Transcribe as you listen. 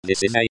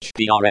This is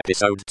HPR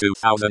episode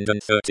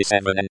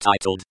 2037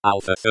 entitled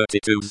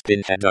Alpha32's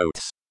Pinhead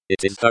Oats.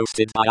 It is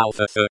hosted by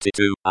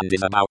Alpha32 and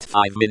is about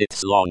 5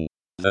 minutes long.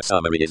 The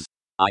summary is,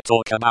 I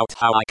talk about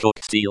how I cook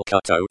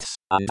steel-cut oats,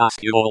 and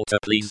ask you all to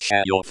please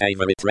share your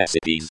favorite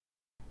recipes.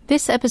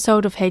 This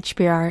episode of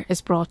HPR is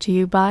brought to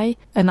you by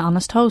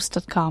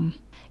anhonesthost.com.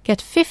 Get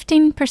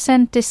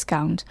 15%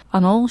 discount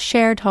on all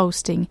shared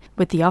hosting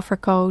with the offer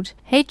code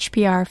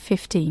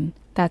HPR15.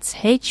 That's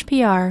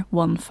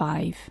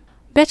HPR15.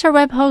 Better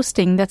web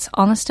hosting that's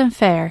honest and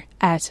fair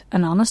at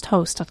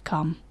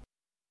anhonesthost.com.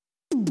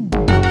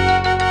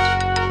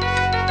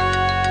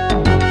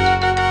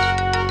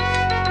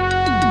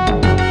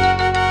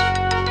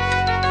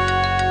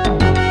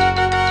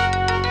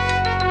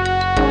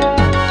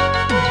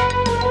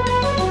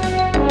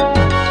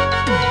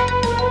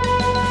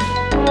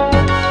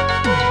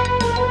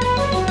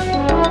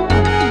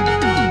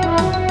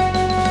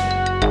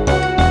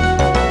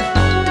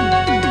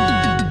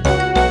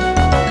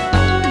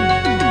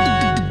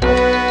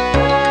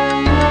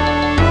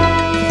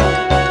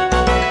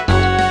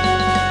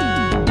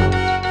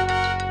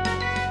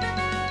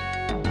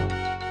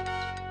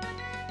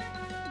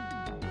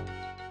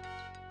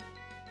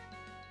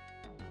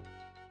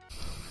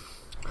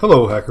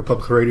 Hello, Hacker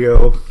Public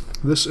Radio.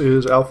 This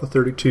is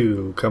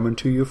Alpha32 coming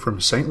to you from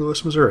St.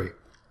 Louis, Missouri.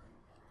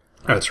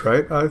 That's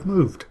right, I've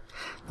moved.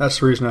 That's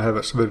the reason I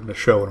haven't submitted a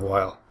show in a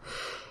while.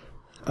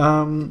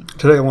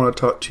 Today I want to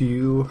talk to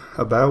you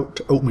about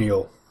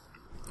oatmeal.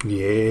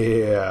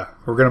 Yeah,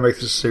 we're going to make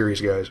this a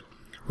series, guys.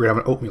 We're going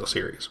to have an oatmeal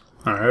series.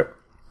 Alright,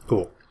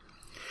 cool.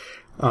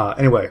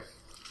 Anyway,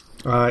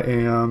 I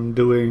am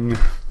doing...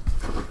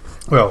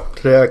 Well,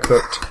 today I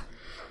cooked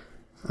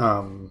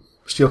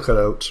steel-cut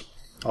oats,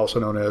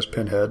 also known as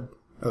Pinhead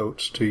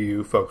Oats to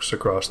you folks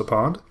across the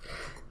pond.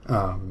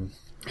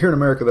 Here in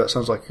America, that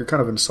sounds like you're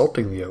kind of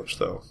insulting the oats,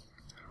 though.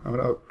 I'm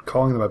not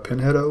calling them a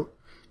Pinhead Oat.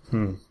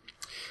 I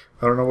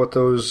don't know what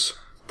those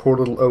poor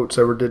little oats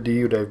ever did to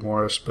you, Dave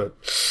Morris, but...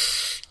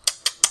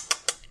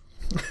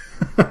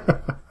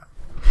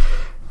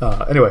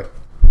 Anyway,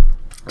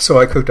 so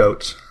I cooked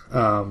oats.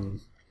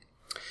 I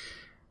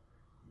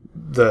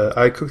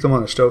cooked them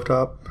on a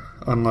stovetop,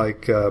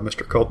 unlike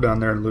Mr. Culp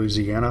down there in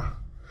Louisiana.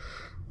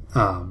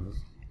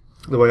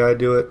 The way I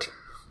do it,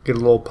 get a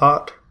little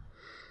pot,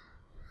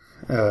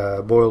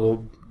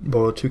 boil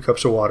 2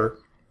 cups of water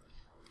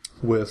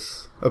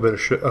with a bit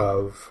of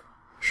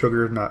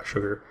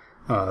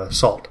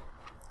salt,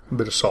 a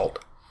bit of salt.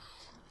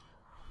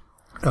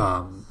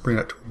 Bring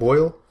that to a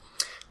boil,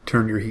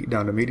 turn your heat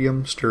down to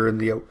medium, stir in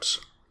the oats.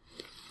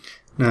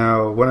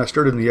 Now, when I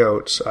stirred in the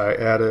oats, I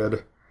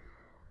added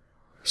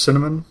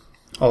cinnamon,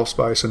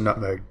 allspice, and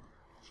nutmeg.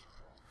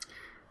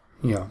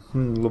 You know, a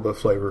little bit of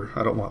flavor.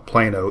 I don't want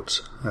plain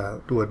oats.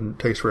 It wouldn't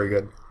taste very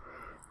good.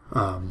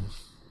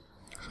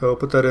 So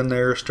put that in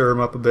there, stir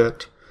them up a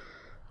bit.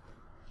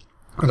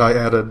 And I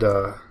added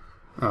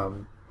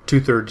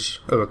 2/3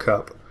 of a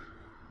cup.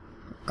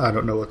 I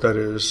don't know what that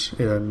is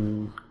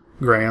in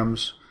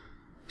grams.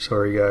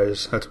 Sorry,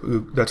 guys.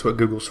 That's what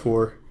Google's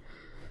for.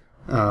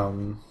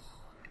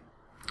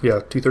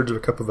 2/3 of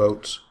a cup of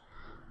oats.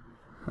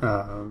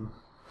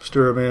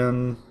 Stir them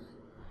in.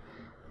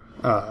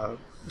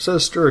 It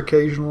says stir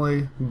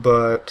occasionally,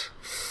 but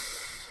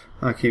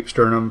I keep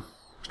stirring them,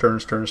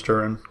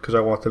 stirring, because I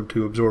want them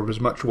to absorb as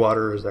much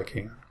water as I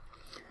can.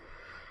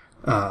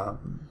 So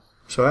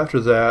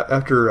after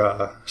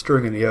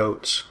stirring in the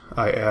oats,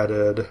 I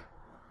added,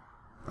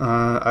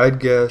 I'd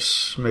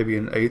guess maybe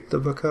 1/8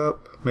 of a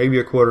cup, maybe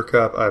a 1/4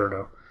 cup, I don't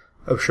know,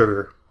 of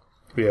sugar.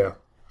 Yeah.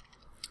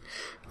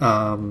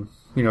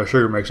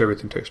 Sugar makes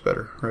everything taste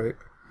better, right?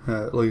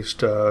 At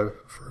least for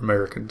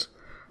Americans.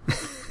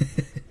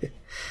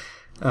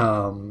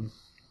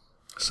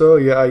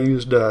 I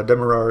used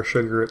demerara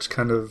sugar. It's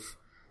kind of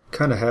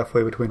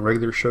halfway between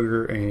regular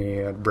sugar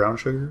and brown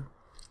sugar.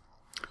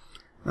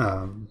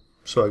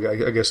 So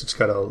I guess it's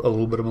got a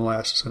little bit of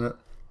molasses in it.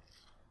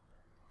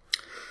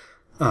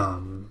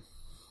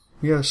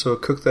 So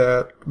cook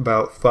that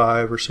about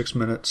 5 or 6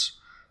 minutes,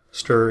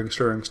 stirring,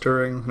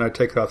 and I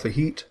take it off the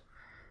heat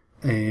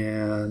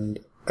and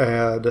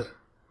add,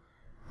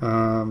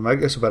 I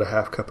guess about a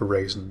 1/2 cup of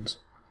raisins.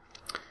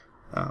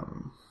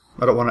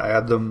 I don't want to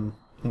add them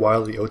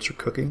while the oats are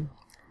cooking,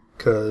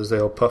 because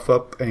they'll puff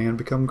up and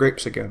become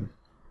grapes again.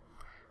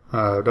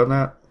 I've done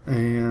that,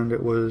 and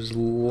it was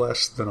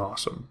less than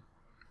awesome.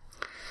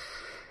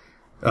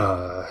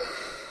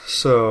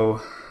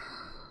 So,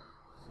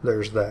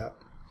 there's that.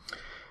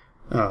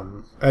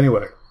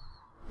 Anyway,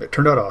 it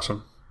turned out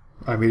awesome.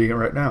 I'm eating it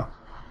right now.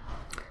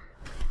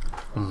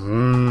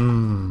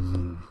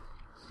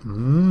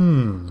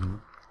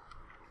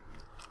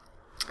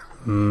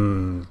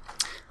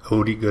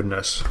 Oaty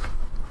goodness.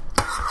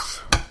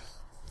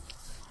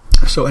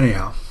 So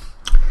anyhow,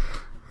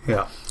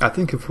 I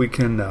think if we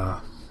can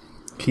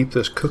keep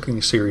this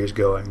cooking series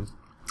going,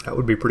 that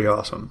would be pretty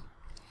awesome.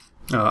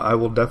 I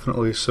will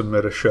definitely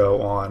submit a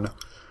show on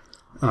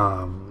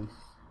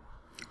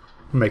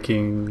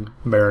making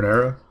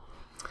marinara,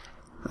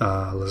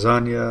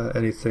 lasagna,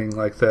 anything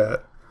like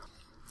that.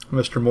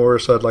 Mr.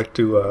 Morris, I'd like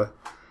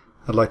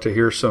to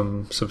hear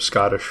some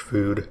Scottish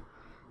food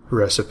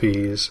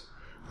recipes.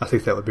 I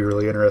think that would be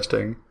really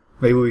interesting.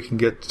 Maybe we can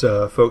get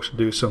folks to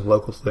do some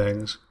local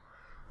things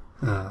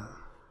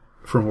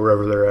from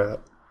wherever they're at.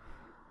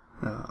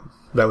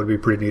 That would be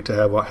pretty neat to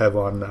have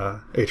on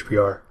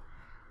HPR.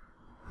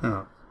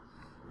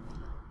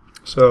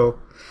 So,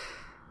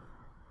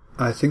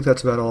 I think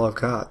that's about all I've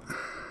got.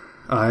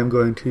 I'm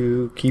going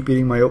to keep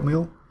eating my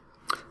oatmeal,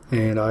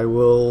 and I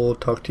will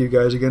talk to you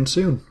guys again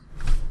soon.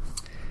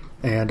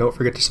 And don't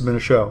forget to submit a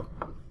show.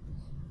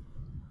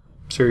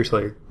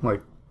 Seriously,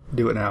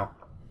 do it now.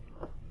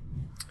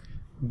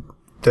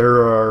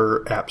 There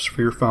are apps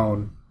for your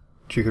phone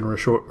that you can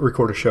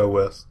record a show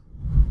with.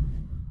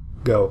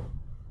 Go.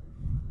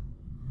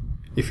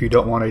 If you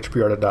don't want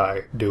HPR to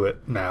die, do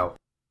it now.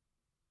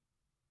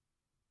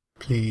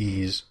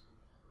 Please.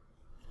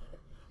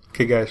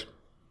 Okay, guys.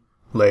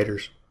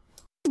 Laters.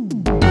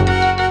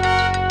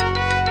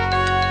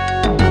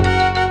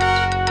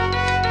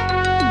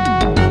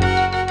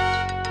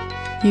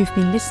 You've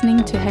been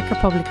listening to Hacker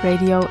Public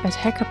Radio at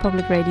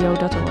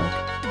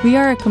hackerpublicradio.org. We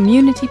are a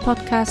community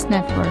podcast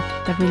network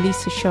that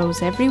releases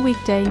shows every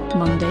weekday,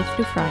 Monday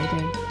through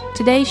Friday.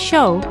 Today's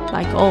show,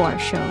 like all our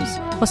shows,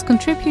 was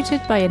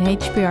contributed by an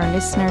HPR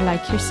listener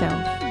like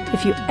yourself.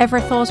 If you ever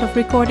thought of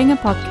recording a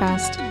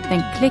podcast,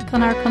 then click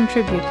on our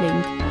contribute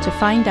link to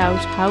find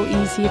out how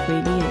easy it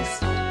really is.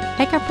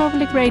 Hacker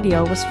Public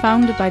Radio was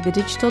founded by the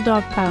Digital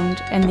Dog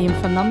Pound and the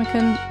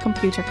Infonomicon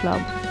Computer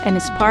Club and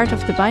is part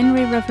of the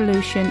binary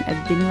revolution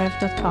at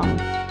binrev.com.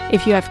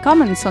 If you have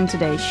comments on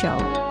today's show,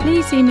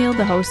 please email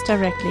the host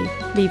directly,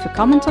 leave a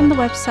comment on the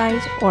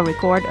website, or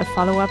record a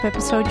follow-up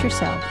episode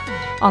yourself.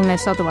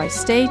 Unless otherwise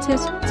stated,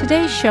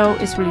 today's show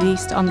is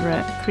released under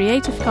a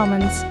Creative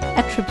Commons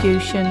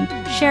Attribution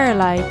Share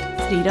Alike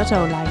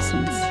 3.0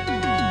 license.